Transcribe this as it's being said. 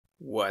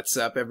What's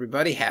up,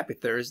 everybody? Happy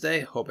Thursday.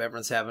 Hope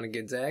everyone's having a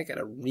good day.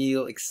 Got a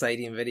real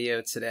exciting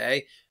video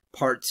today.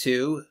 Part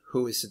 2,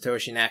 who is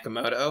Satoshi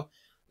Nakamoto?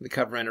 We'll be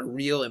covering a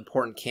real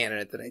important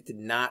candidate that I did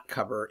not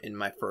cover in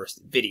my first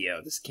video.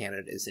 This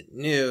candidate isn't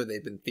new.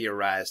 They've been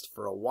theorized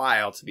for a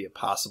while to be a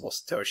possible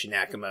Satoshi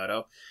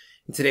Nakamoto.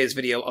 In today's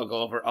video, I'll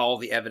go over all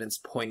the evidence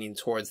pointing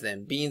towards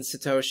them being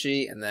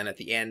Satoshi, and then at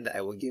the end,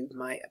 I will give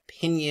my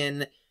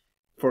opinion.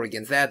 Before we get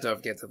into that, don't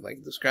forget to like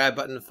the subscribe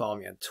button, follow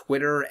me on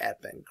Twitter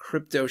at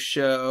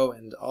bencryptoshow,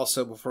 and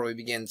also before we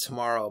begin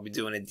tomorrow, I'll be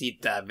doing a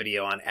deep dive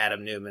video on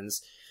Adam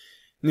Neumann's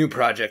new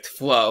project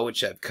Flow,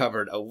 which I've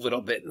covered a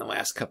little bit in the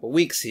last couple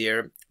weeks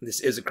here. This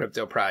is a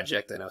crypto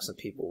project. I know some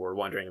people were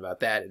wondering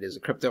about that. It is a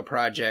crypto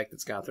project.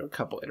 It's gone through a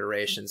couple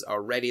iterations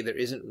already. There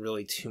isn't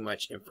really too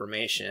much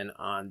information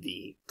on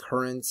the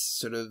current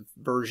sort of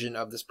version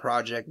of this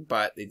project,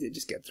 but they did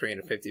just get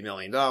 $350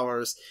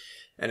 million.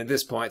 And at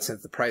this point,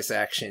 since the price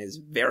action is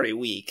very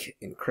weak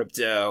in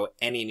crypto,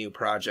 any new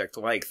project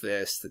like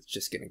this that's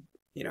just going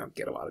to,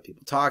 get a lot of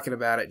people talking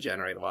about it,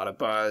 generate a lot of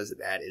buzz,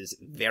 that is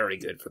very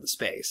good for the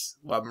space.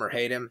 Love him or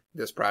hate him,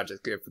 this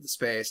project's good for the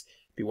space.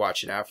 Be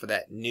watching out for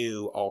that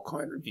new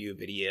altcoin review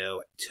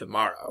video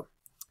tomorrow.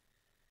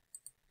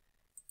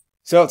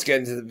 So let's get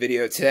into the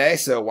video today.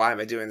 So why am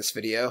I doing this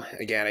video?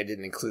 Again, I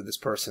didn't include this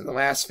person in the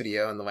last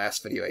video. In the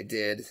last video I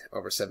did,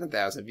 over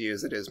 7,000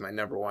 views. It is my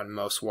 #1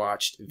 most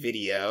watched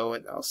video.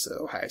 And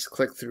also highest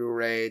click-through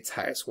rates,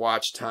 highest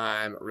watch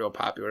time, a real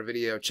popular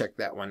video. Check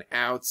that one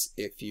out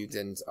if you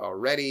didn't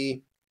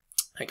already.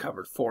 I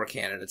covered 4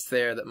 candidates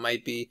there that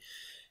might be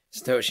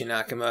Satoshi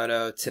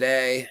Nakamoto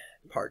today.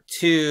 Part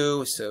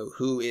 2. So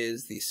who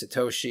is the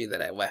Satoshi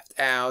that I left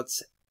out?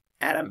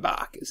 Adam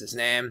Back is his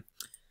name.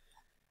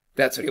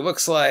 That's what he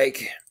looks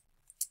like.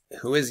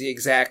 Who is he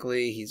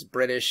exactly? He's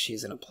British.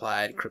 He's an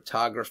applied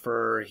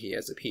cryptographer. He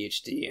has a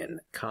PhD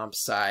in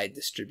comp-sci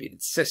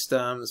distributed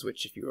systems,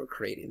 which if you were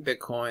creating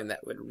Bitcoin,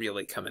 that would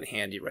really come in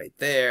handy right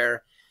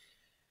there.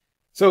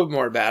 So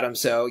more about him.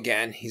 So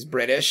again, he's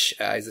British.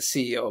 He's the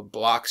CEO of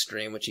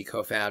Blockstream, which he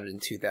co-founded in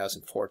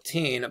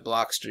 2014.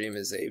 Blockstream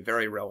is a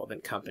very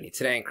relevant company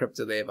today in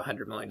crypto. They have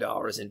 $100 million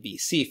in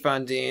VC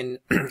funding.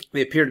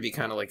 They appear to be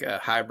kind of like a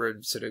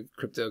hybrid sort of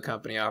crypto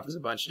company, offers a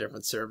bunch of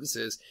different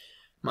services,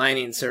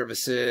 mining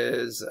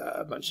services,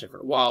 a bunch of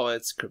different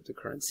wallets,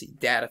 cryptocurrency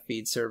data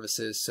feed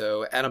services.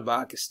 So Adam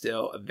Back is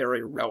still a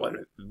very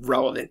relevant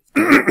relevant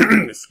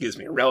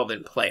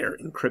player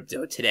in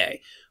crypto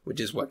today, which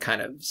is what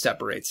kind of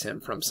separates him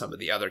from some of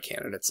the other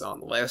candidates on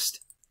the list.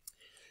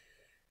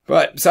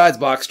 But besides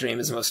Blockstream,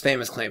 his most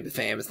famous claim to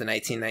fame is the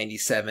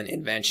 1997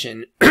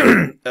 invention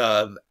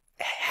of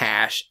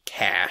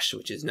Hashcash,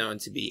 which is known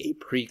to be a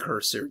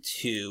precursor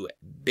to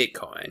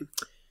Bitcoin.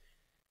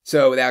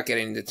 So without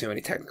getting into too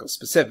many technical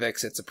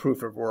specifics, it's a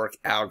proof-of-work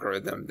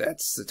algorithm that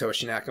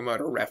Satoshi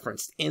Nakamoto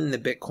referenced in the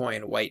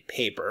Bitcoin white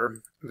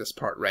paper, this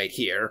part right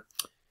here.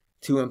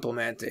 To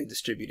implement a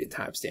distributed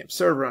timestamp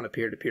server on a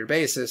peer-to-peer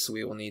basis,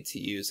 we will need to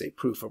use a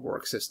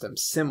proof-of-work system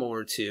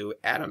similar to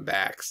Adam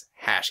Back's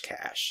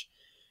Hashcash.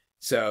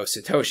 So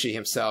Satoshi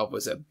himself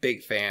was a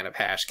big fan of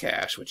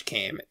Hashcash, which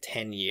came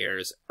 10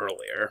 years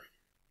earlier.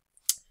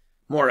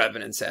 More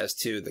evidence as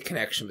to the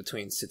connection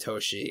between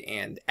Satoshi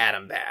and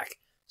Adam Back.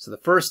 So the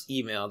first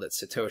email that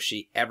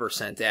Satoshi ever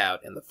sent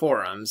out in the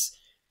forums,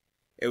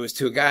 it was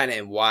to a guy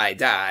named Y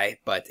Die,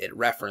 but it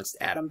referenced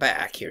Adam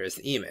Back. Here is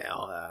the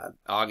email.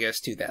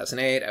 August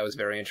 2008, I was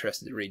very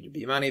interested to read your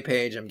B-Money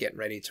page. I'm getting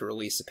ready to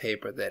release a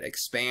paper that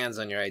expands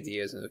on your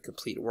ideas in a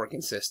complete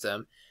working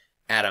system.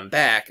 Adam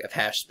Back of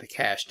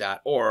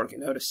hashcash.org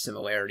noticed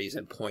similarities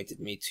and pointed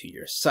me to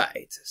your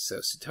site. So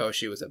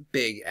Satoshi was a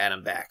big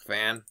Adam Back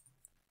fan.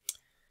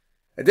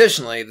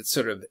 Additionally, that's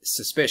sort of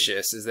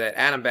suspicious is that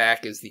Adam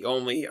Back is the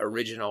only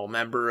original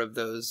member of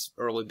those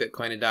early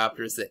Bitcoin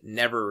adopters that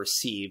never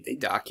received a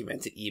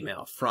documented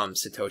email from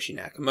Satoshi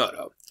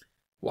Nakamoto.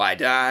 Y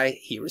Die,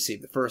 he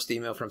received the first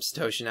email from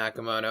Satoshi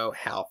Nakamoto.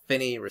 Hal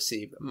Finney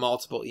received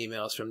multiple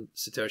emails from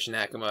Satoshi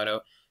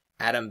Nakamoto.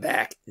 Adam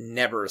Back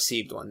never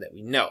received one that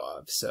we know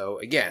of. So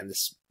again,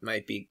 this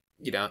might be,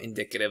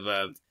 indicative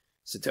of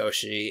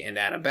Satoshi and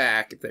Adam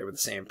Back. If they were the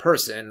same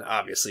person,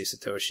 obviously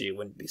Satoshi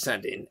wouldn't be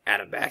sending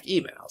Adam Back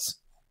emails.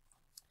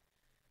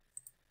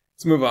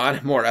 Let's move on.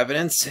 More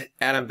evidence.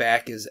 Adam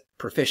Back is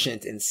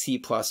proficient in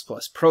C++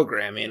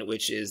 programming,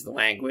 which is the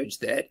language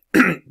that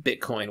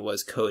Bitcoin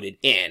was coded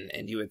in.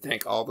 And you would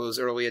think all those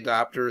early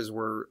adopters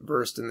were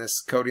versed in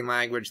this coding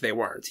language. They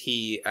weren't.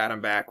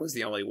 Adam Back, was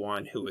the only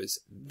one who was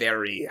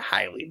very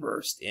highly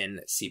versed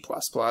in C++.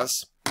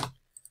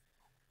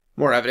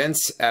 More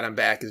evidence, Adam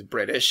Back is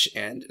British,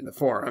 and in the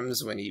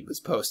forums, when he was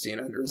posting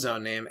under his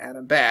own name,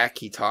 Adam Back,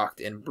 he talked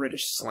in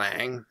British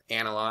slang,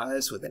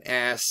 analyze with an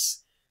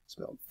S,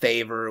 spelled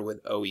favor with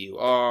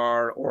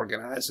O-U-R,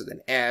 organize with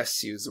an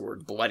S, used the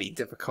word bloody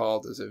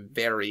difficult. Those are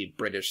very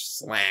British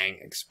slang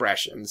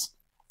expressions.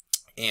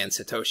 And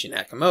Satoshi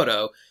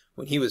Nakamoto,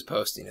 when he was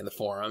posting in the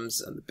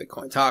forums, on the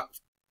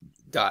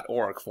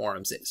BitcoinTalk.org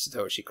forums that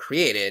Satoshi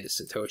created,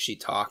 Satoshi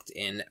talked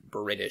in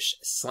British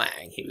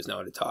slang. He was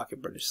known to talk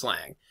in British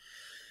slang.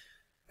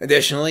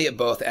 Additionally,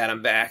 both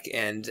Adam Back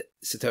and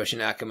Satoshi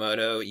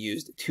Nakamoto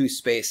used 2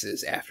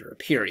 spaces after a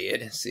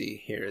period.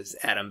 See, here's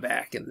Adam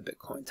Back in the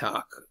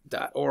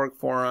BitcoinTalk.org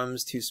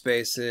forums, 2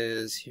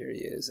 spaces. Here he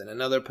is in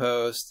another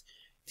post,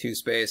 2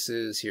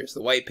 spaces. Here's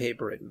the white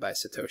paper written by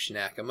Satoshi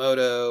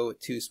Nakamoto,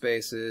 2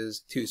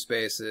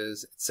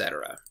 spaces,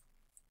 etc.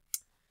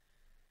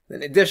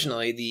 Then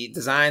additionally, the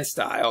design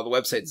style, the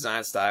website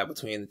design style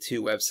between the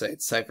 2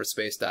 websites,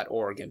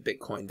 cypherspace.org and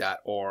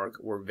bitcoin.org,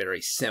 were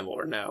very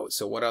similar. Now,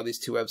 so what are these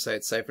 2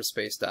 websites?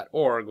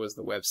 Cypherspace.org was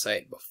the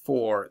website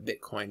before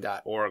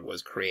bitcoin.org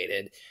was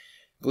created.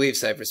 I believe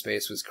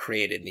Cypherspace was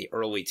created in the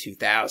early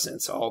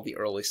 2000s. So all the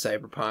early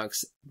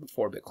cypherpunks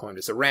before Bitcoin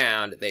was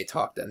around, they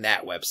talked on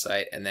that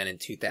website. And then in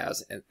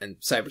 2000, and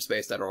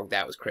cypherspace.org,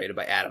 that was created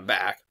by Adam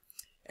Back.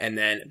 And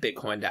then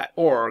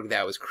bitcoin.org,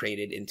 that was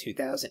created in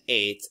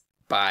 2008.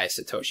 By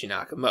Satoshi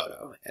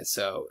Nakamoto. And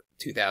so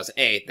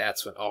 2008,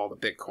 that's when all the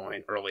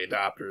Bitcoin early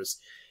adopters,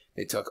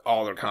 they took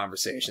all their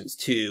conversations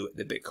to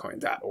the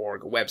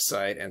bitcoin.org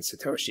website, and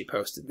Satoshi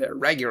posted there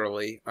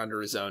regularly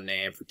under his own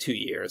name for 2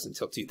 years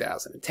until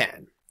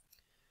 2010.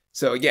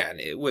 So again,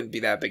 it wouldn't be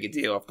that big a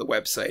deal if the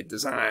website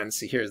design,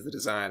 see here's the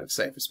design of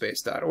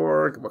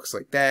cypherspace.org, it looks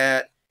like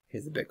that.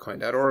 Here's the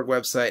bitcoin.org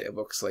website, it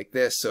looks like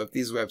this. So if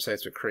these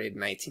websites were created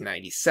in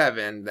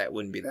 1997, that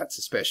wouldn't be that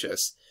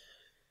suspicious,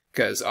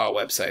 because all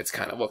websites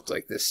kind of looked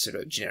like this sort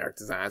of generic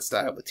design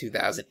style. But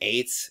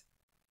 2008,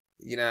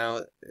 you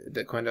know,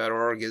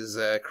 Bitcoin.org is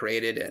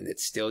created and it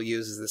still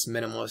uses this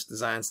minimalist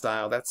design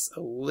style. That's a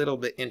little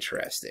bit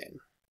interesting.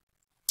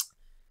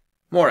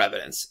 More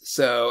evidence.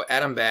 So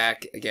Adam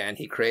Back, again,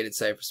 he created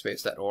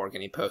cypherspace.org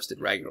and he posted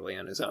regularly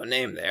on his own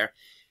name there.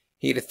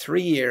 He had a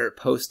 3-year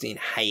posting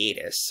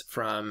hiatus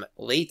from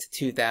late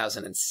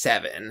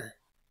 2007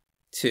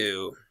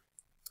 to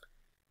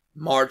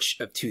March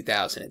of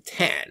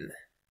 2010.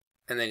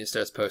 And then he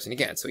starts posting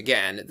again. So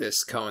again,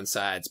 this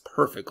coincides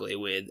perfectly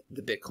with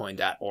the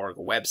bitcoin.org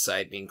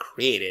website being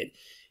created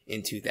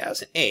in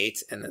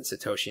 2008, and then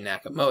Satoshi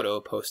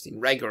Nakamoto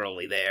posting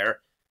regularly there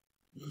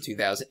from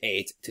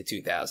 2008 to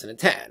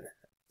 2010.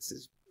 This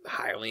is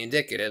highly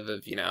indicative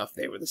of, you know, if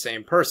they were the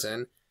same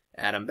person,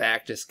 Adam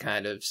Back just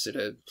kind of sort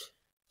of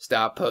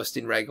stopped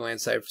posting regularly on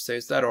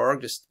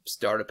cypherspace.org, just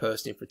started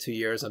posting for 2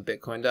 years on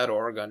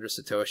bitcoin.org under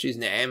Satoshi's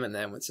name, and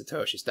then when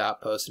Satoshi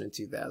stopped posting in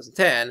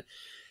 2010,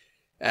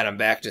 Adam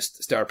Back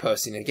just started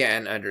posting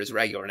again under his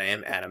regular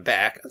name, Adam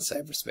Back, on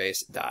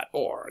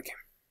cypherspace.org.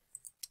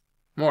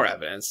 More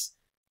evidence.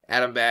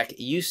 Adam Back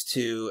used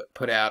to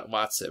put out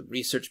lots of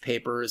research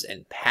papers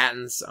and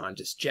patents on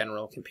just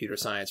general computer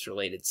science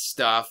related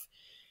stuff.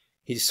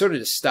 He sort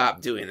of just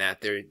stopped doing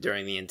that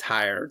during the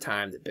entire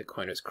time that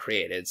Bitcoin was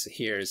created. So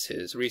here's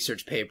his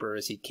research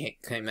papers. He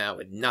came out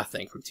with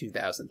nothing from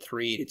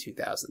 2003 to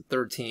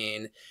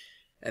 2013.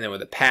 And then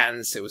with the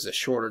patents, it was a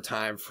shorter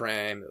time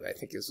frame. I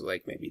think it was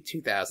like maybe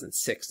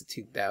 2006 to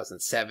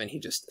 2007. He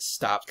just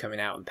stopped coming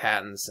out with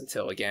patents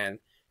until, again,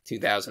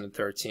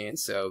 2013.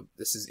 So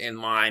this is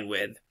in line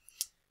with,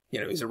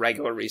 you know, he's a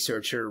regular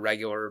researcher,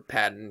 regular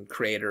patent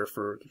creator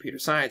for computer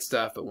science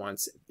stuff. But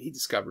once he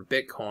discovered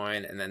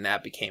Bitcoin and then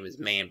that became his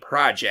main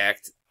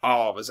project,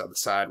 all of his other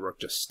side work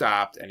just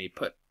stopped and he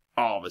put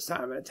all of his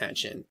time and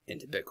attention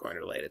into Bitcoin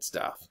related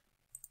stuff.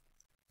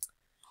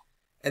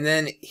 And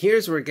then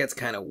here's where it gets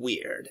kind of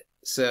weird.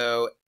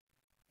 So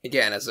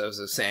again, as I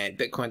was saying,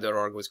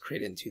 Bitcoin.org was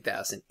created in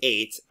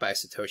 2008 by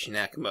Satoshi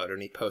Nakamoto,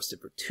 and he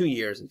posted for 2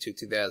 years until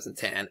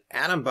 2010.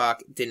 Adam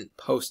Back didn't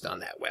post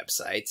on that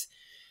website.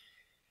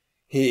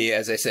 He,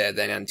 as I said,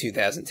 then in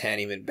 2010,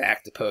 he went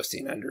back to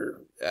posting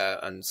under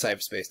on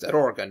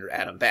cypherspace.org under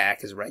Adam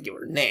Back, his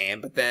regular name.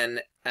 But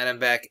then Adam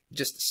Back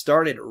just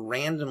started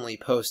randomly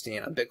posting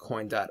on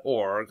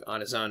bitcoin.org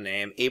on his own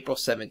name April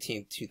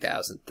 17,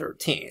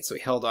 2013. So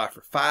he held off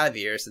for 5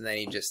 years, and then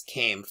he just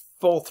came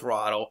full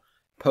throttle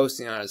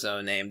posting on his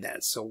own name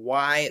then. So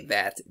why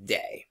that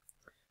day?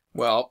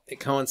 Well, it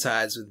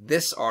coincides with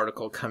this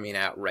article coming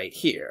out right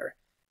here.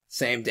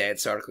 Same day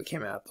this article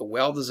came out, The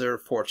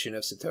Well-Deserved Fortune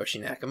of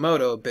Satoshi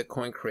Nakamoto,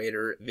 Bitcoin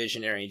Creator,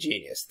 Visionary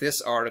Genius.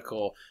 This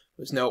article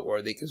was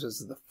noteworthy because it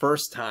was the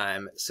first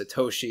time the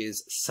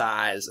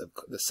size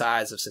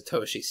of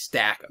Satoshi's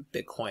stack of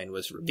Bitcoin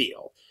was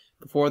revealed.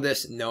 Before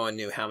this, no one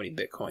knew how many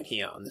Bitcoin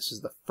he owned. This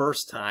was the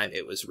first time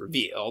it was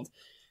revealed,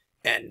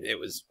 and it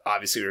was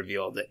obviously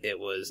revealed that it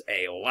was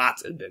a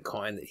lot of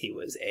Bitcoin, that he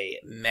was a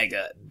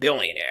mega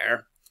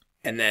billionaire.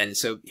 And then,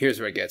 so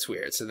here's where it gets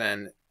weird. So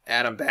then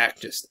Adam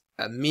Back just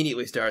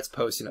immediately starts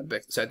posting on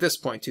Bitcoin. So at this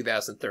point,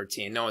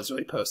 2013, no one's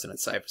really posting on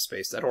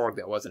cypherspace.org.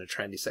 That wasn't a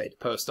trendy site to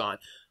post on.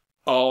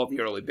 All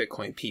the early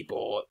Bitcoin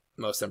people,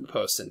 most of them are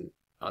posting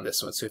on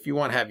this one. So if you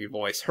want to have your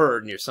voice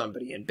heard and you're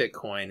somebody in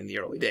Bitcoin in the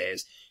early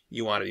days,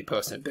 you want to be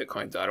posting at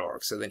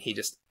bitcoin.org. So then he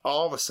just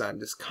all of a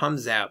sudden just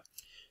comes out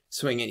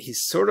swinging. He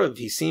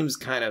seems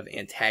kind of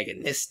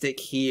antagonistic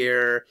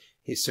here.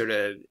 He's sort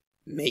of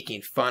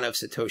making fun of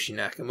Satoshi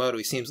Nakamoto.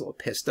 He seems a little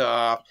pissed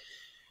off.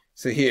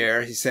 So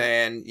here he's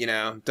saying,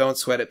 don't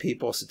sweat it,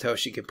 people.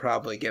 Satoshi could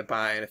probably get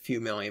by on a few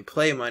million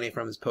play money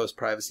from his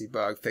post-privacy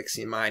bug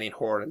fixing mining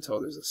hoard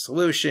until there's a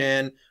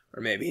solution.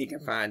 Or maybe he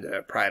can find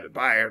a private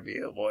buyer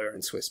via a lawyer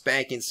in Swiss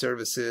banking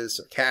services.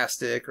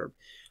 Sarcastic. Or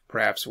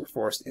perhaps we're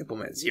forced to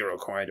implement zero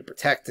coin to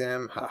protect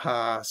him.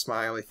 Haha,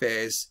 smiley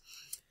face.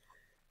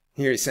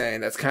 Here he's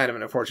saying that's kind of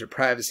an unfortunate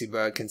privacy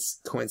bug.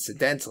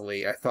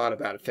 Coincidentally, I thought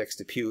about it, fixed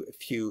a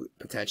few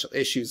potential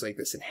issues like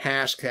this in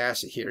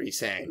Hashcash. Here he's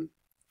saying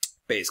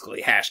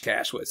basically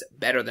Hashcash was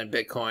better than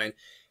Bitcoin.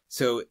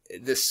 So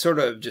this sort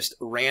of just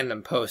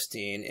random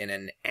posting in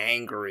an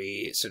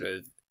angry sort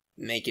of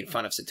making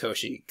fun of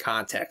Satoshi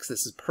context,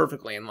 this is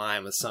perfectly in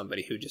line with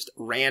somebody who just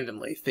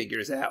randomly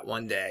figures out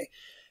one day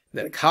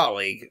that a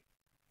colleague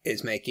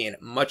is making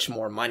much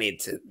more money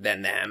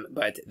than them,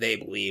 but they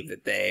believe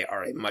that they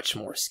are a much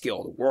more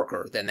skilled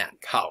worker than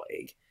that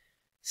colleague.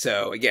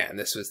 So again,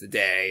 this was the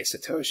day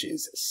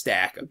Satoshi's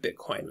stack of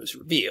Bitcoin was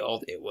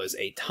revealed. It was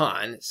a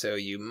ton, so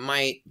you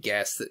might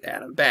guess that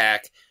Adam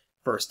Back,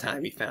 first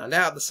time he found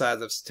out the size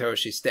of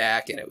Satoshi's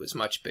stack, and it was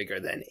much bigger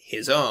than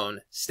his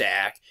own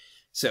stack,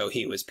 so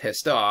he was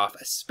pissed off,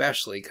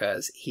 especially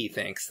because he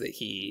thinks that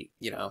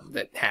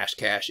that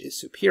Hashcash is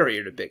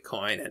superior to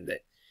Bitcoin, and that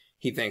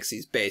he thinks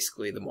he's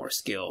basically the more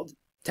skilled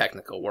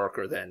technical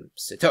worker than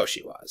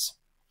Satoshi was.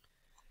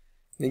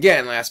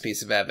 Again, last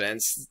piece of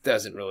evidence,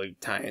 doesn't really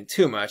tie in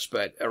too much,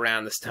 but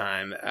around this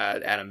time,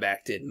 Adam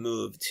Back did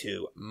move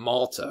to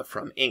Malta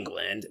from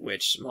England,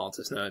 which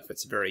Malta is known for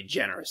its very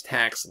generous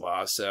tax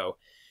law, so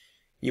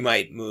you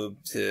might move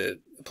to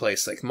a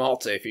place like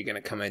Malta if you're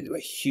going to come into a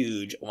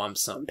huge lump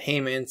sum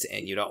payment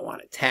and you don't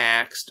want it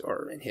taxed,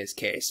 or in his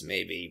case,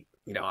 maybe,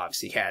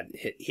 obviously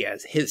he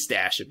has his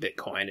stash of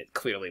Bitcoin. It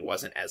clearly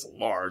wasn't as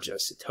large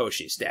as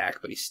Satoshi's stack,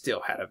 but he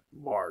still had a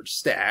large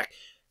stack.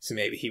 So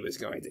maybe he was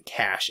going to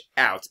cash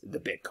out the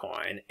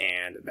Bitcoin,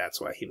 and that's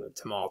why he moved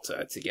to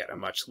Malta, to get a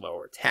much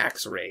lower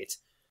tax rate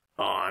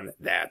on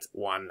that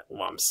one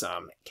lump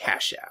sum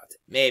cash out.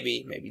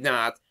 Maybe, maybe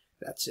not.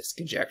 That's just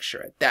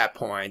conjecture at that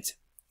point.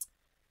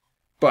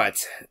 But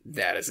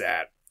that is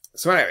that.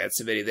 So anyway, that's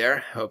the video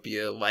there. Hope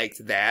you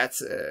liked that.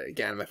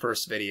 Again, my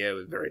first video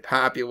was very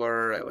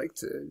popular. I like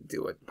to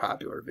do what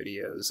popular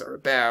videos are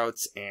about,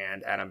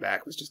 and Adam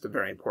Back was just a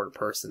very important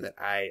person that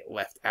I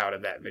left out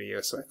of that video,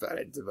 so I thought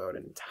I'd devote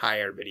an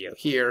entire video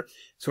here.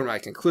 So my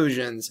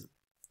conclusions: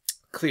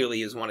 clearly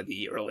he is one of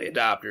the early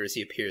adopters.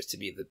 He appears to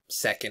be the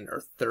second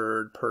or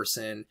third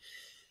person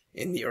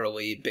in the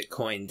early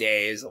Bitcoin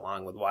days,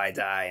 along with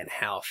Wydai and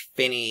Hal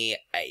Finney.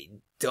 I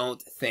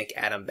don't think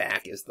Adam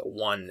Back is the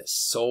one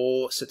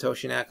sole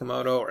Satoshi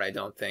Nakamoto, or I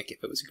don't think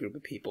if it was a group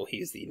of people,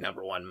 he's the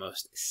 #1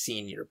 most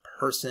senior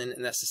person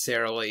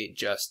necessarily,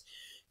 just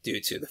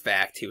due to the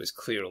fact he was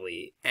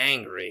clearly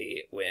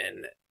angry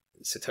when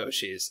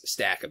Satoshi's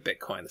stack of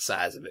Bitcoin, the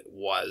size of it,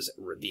 was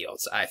revealed.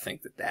 So I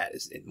think that that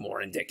is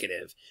more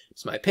indicative.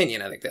 It's my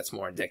opinion. I think that's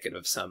more indicative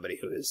of somebody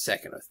who is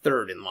second or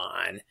third in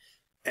line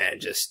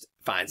and just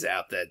finds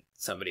out that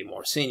somebody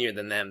more senior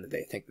than them, that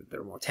they think that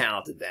they're more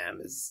talented than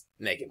them, is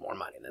making more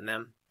money than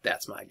them.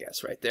 That's my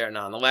guess right there.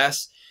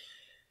 Nonetheless,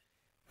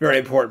 very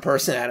important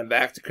person, Adam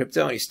Back to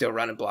crypto, and he's still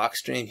running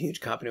Blockstream,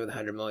 huge company with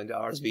 $100 million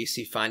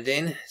VC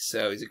funding.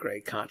 So he's a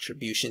great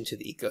contribution to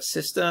the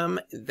ecosystem.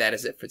 That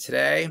is it for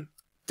today.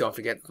 Don't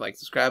forget to like the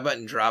subscribe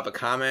button, drop a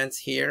comment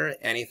here,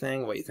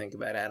 anything, what you think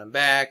about Adam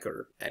Back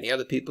or any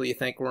other people you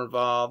think were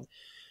involved,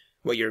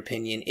 what your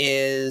opinion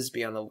is.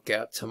 Be on the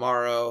lookout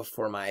tomorrow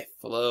for my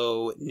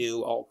Flow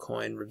new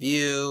altcoin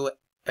review.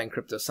 Ben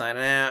Crypto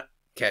signing out.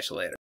 Catch you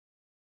later.